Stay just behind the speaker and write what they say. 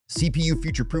CPU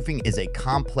future proofing is a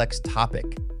complex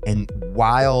topic, and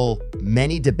while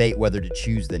many debate whether to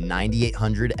choose the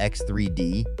 9800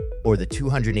 X3D or the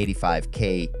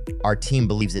 285K, our team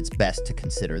believes it's best to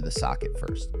consider the socket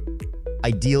first.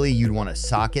 Ideally, you'd want a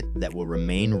socket that will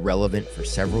remain relevant for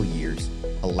several years,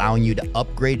 allowing you to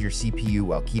upgrade your CPU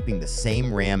while keeping the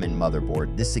same RAM and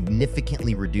motherboard. This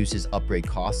significantly reduces upgrade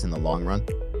costs in the long run.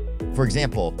 For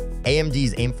example,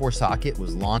 AMD's AM4 socket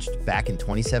was launched back in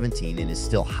 2017 and is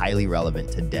still highly relevant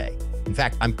today. In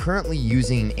fact, I'm currently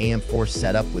using an AM4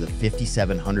 setup with a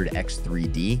 5700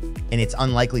 X3D, and it's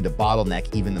unlikely to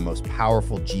bottleneck even the most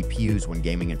powerful GPUs when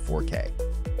gaming in 4K.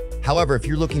 However, if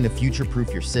you're looking to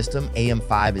future-proof your system,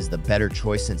 AM5 is the better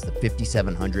choice since the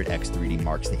 5700 X3D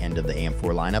marks the end of the AM4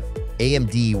 lineup.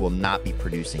 AMD will not be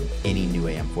producing any new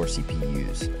AM4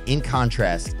 CPUs. In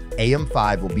contrast,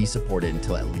 AM5 will be supported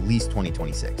until at least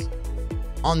 2026.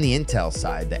 On the Intel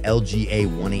side, the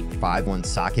LGA1851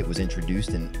 socket was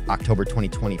introduced in October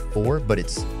 2024, but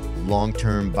its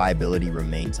long-term viability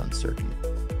remains uncertain.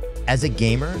 As a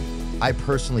gamer, I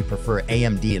personally prefer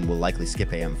AMD and will likely skip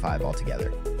AM5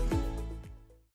 altogether.